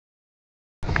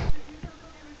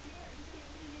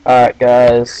Alright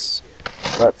guys,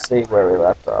 let's see where we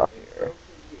left off here.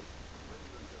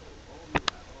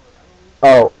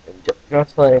 Oh,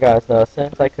 just to let you guys know,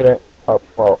 since I couldn't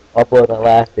upload my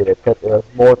last video because it was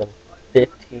more than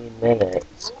 15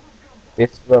 minutes,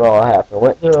 this is what all happened.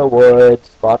 Went to the woods,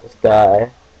 fought this guy,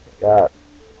 got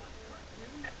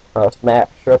Smap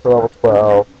Strip to level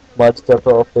 12, Mud Strip to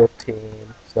level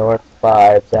 15, Snoring to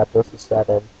 5, Zapdos to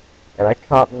 7, and I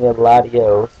caught me a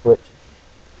Latios, which,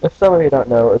 if some of you don't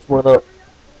know, is one of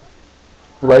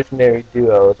the legendary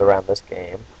duos around this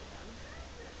game.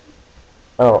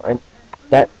 Oh, and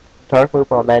that Dark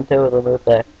Move Memento is a move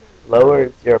that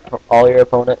lowers all your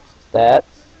opponent's stats,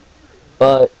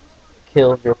 but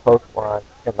kills your Pokemon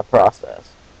in the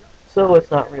process. So it's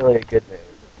not really a good move.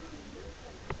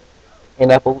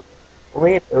 And I believe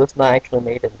it was not actually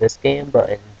made in this game, but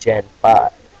in Gen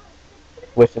 5.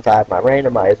 Which, since I have my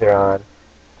randomizer on,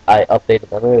 I updated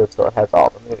the move so it has all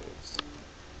the moves.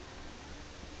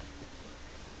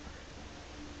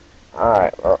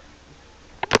 Alright, well,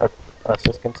 let's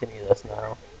just continue this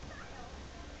now.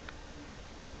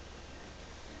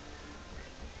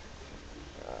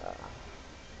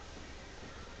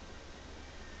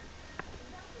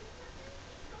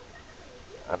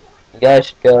 Uh, you guys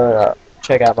should go and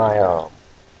check out my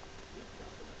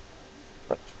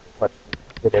what what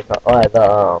video called?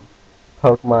 Oh, the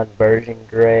Pokemon version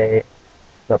Gray,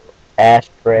 the Ash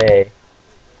Gray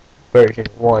version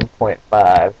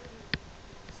 1.5.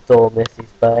 Stole Misty's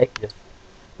bike, just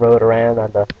rode around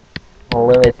on the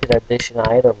limited edition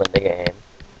item in the game,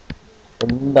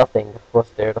 and nothing was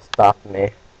there to stop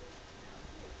me.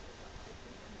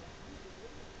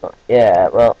 But yeah,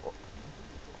 well,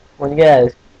 when you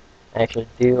guys actually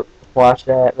do watch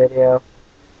that video,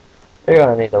 you're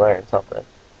gonna need to learn something.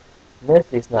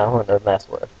 Misty's not one to mess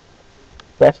with.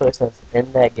 Especially since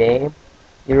in that game,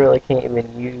 you really can't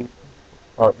even use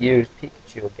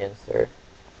Pikachu against her,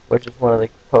 which is one of the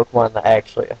Pokemon that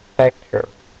actually affect her.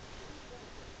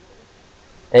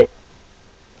 It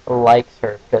likes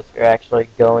her because you're actually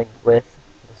going with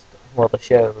the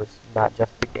shows, not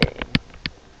just the game.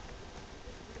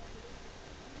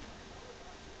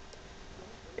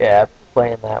 Yeah, I'm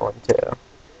playing that one too.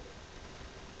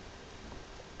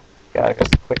 Gotta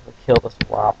just quickly kill this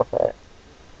Wobbuffet.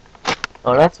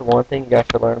 Oh, that's the one thing you guys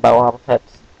should learn about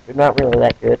Wobbuffets. They're not really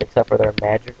that good except for their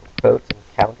magical coats and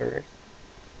counters.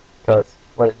 Because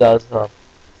what it does is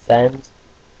sends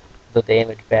the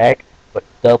damage back, but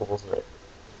doubles it.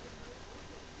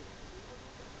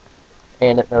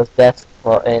 And it knows best,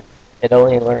 well, it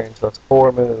only learns those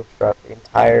 4 moves throughout the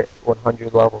entire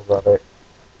 100 levels of it.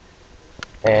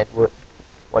 And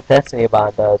what Destiny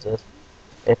Bond does is,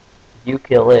 if you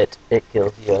kill it, it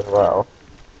kills you as well.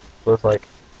 So it's like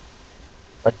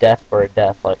a death for a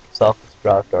death, like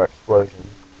self-destruct or explosion.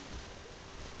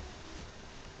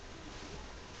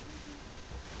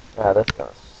 Ah, that's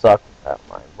gonna suck without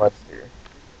my Mudster.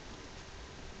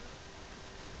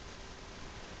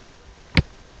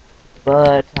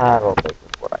 But I don't think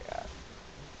that's what I got.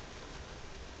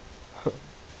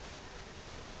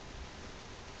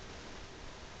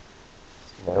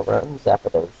 Snorunt,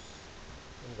 Zapdos,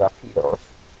 Zapdos,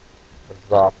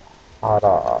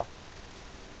 Zapata.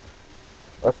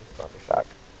 Let's just Thunder Shock.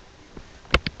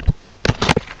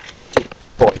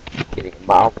 Boy, getting in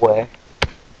my way.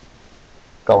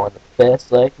 Going the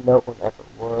best like no one ever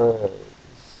was.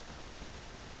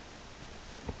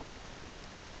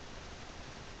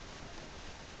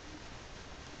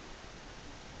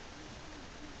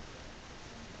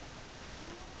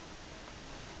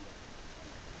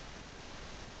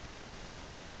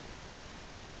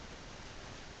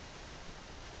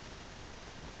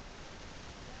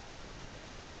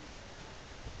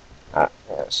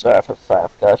 Yeah, sorry for the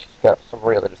silence, guys. She's got some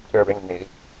really disturbing news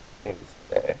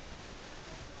today.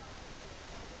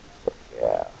 So,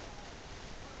 yeah.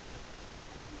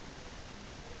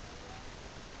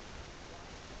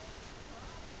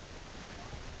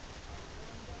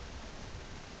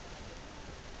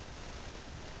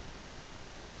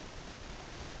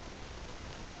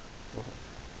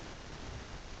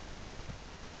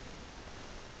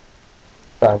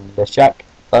 Thunder Shock,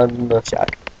 Thunder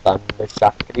Shock, Thunder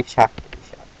Shockity Shockity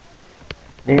Shock.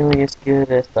 Nearly as good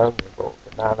as Thunderbolt,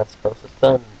 but not as close as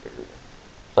Thunder.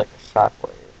 It's like a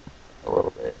shockwave, a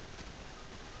little bit.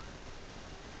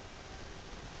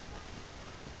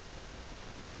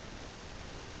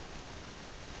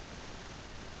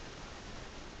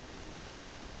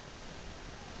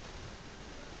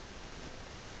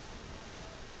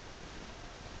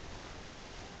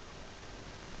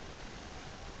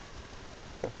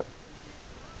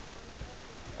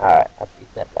 Alright, I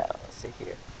beat that down. Let's see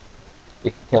here.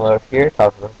 You can come over here,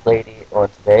 talk to this lady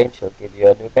once a day, and she'll give you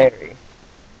a new berry.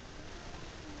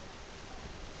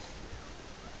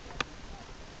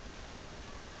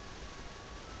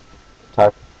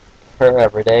 Talk to her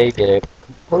every day, you get a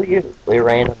completely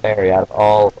random berry out of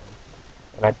all of them.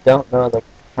 And I don't know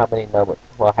how many how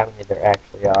many there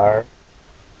actually are.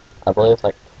 I believe it's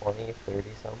like 20, 30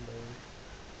 something.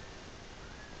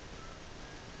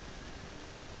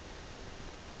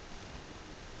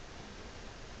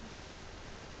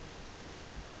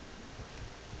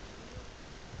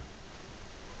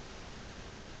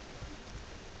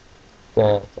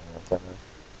 Dun, dun, dun,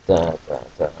 dun, dun,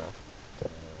 dun, dun.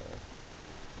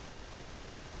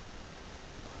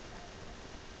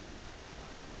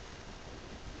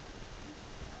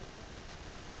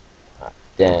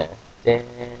 Dun, dun,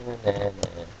 dun,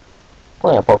 dun.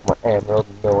 Playing Pokemon Emerald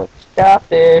and doing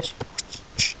Starfish.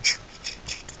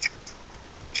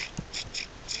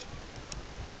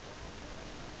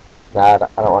 Nah, I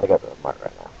don't want to go to the mart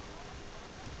right now.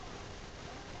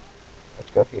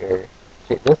 Let's go here.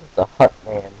 See, this is the Hut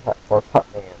Man's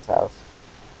house.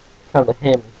 Come to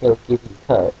him and he'll give you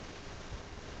cut.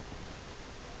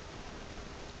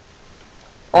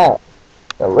 Ah,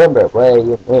 remember the way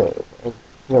you move, and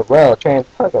you're well-trained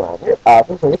Pokemon. You're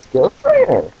obviously a skilled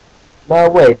trainer. No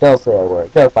way, don't say a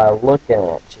word, just by looking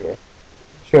at you. I'm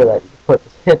sure that you can put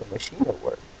this hidden machine to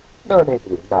work. No need to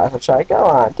be nice and shy. Go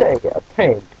on, take it.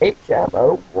 Paint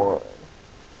HM01.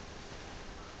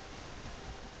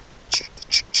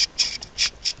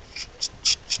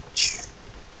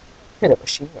 Hit a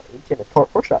machine or each in a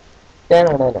torque workshop.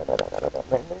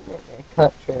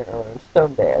 Cut, trainer,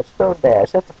 stone dash,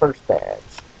 that's the first dash.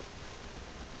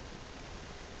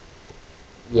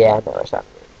 Yeah, I know it's not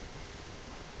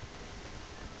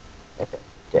me. Okay.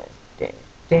 Dun, dun,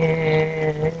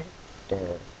 dun,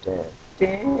 dun, dun,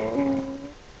 dun,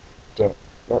 dun.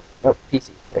 Nope, nope, PC.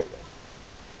 There you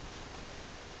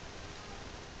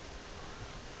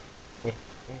go. Yeah,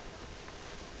 yeah.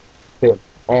 Boom.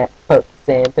 At Poke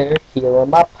Center, healing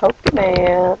my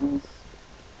Pokemans.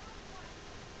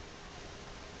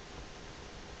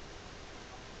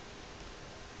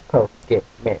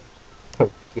 Pokemon,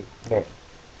 Pokemon,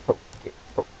 Pokemon.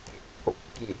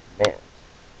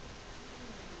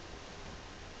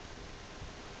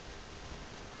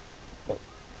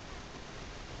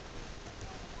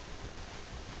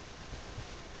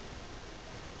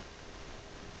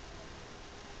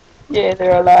 Yeah,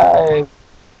 they're alive.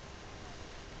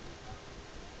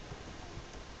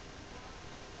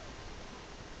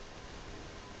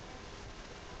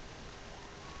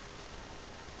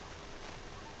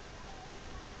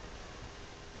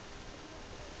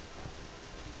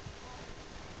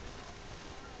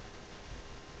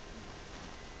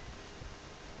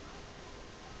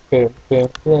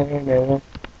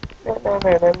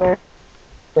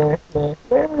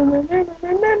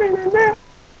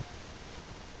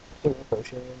 Healing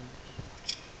potion.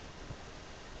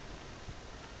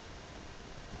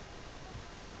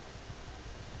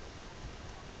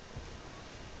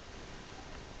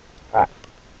 Alright,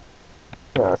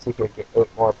 now let's see if we can get 8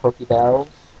 more Pokeballs.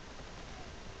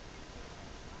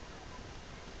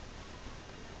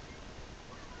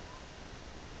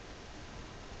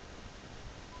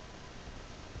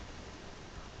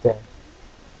 Dun,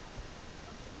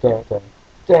 dun, dun,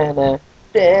 dun, dun,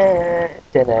 dun,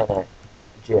 dun, dun, dun.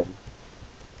 Gym.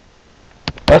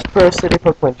 Westboro City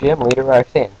Pokemon Gym, leader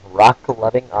Roxanne,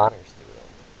 rock-loving honor student.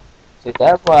 See,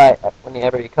 that's why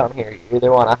whenever you come here, you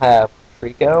either want to have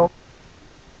Trico,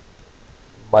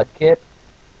 Mudkip,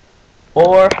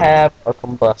 or have a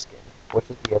Combuskin, which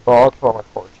is the evolved form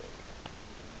of Torchic.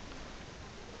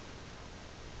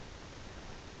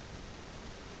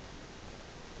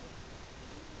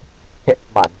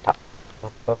 Hitmontop.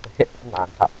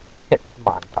 Hitmontop.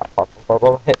 Hitmontop.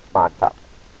 Hitmontop.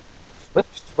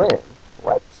 Swift Swim?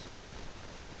 What?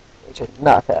 You should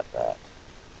not have that.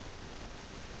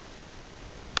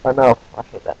 Oh no, I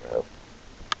hate that move.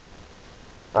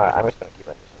 Alright, I'm just gonna keep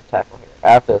on using tackle here.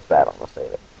 After this battle, I'm gonna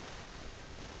save it.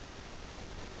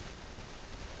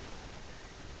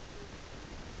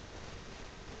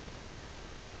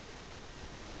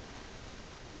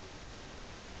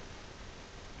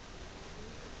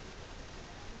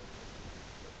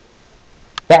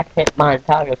 That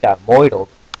Hitmontop got moidled.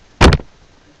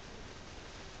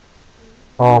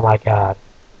 Oh my god.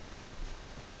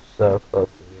 So close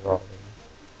to evolving.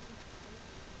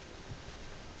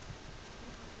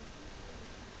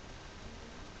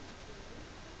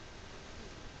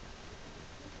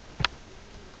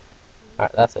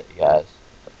 Alright, that's it, you guys.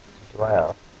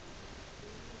 Wow.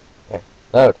 Here,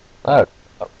 load.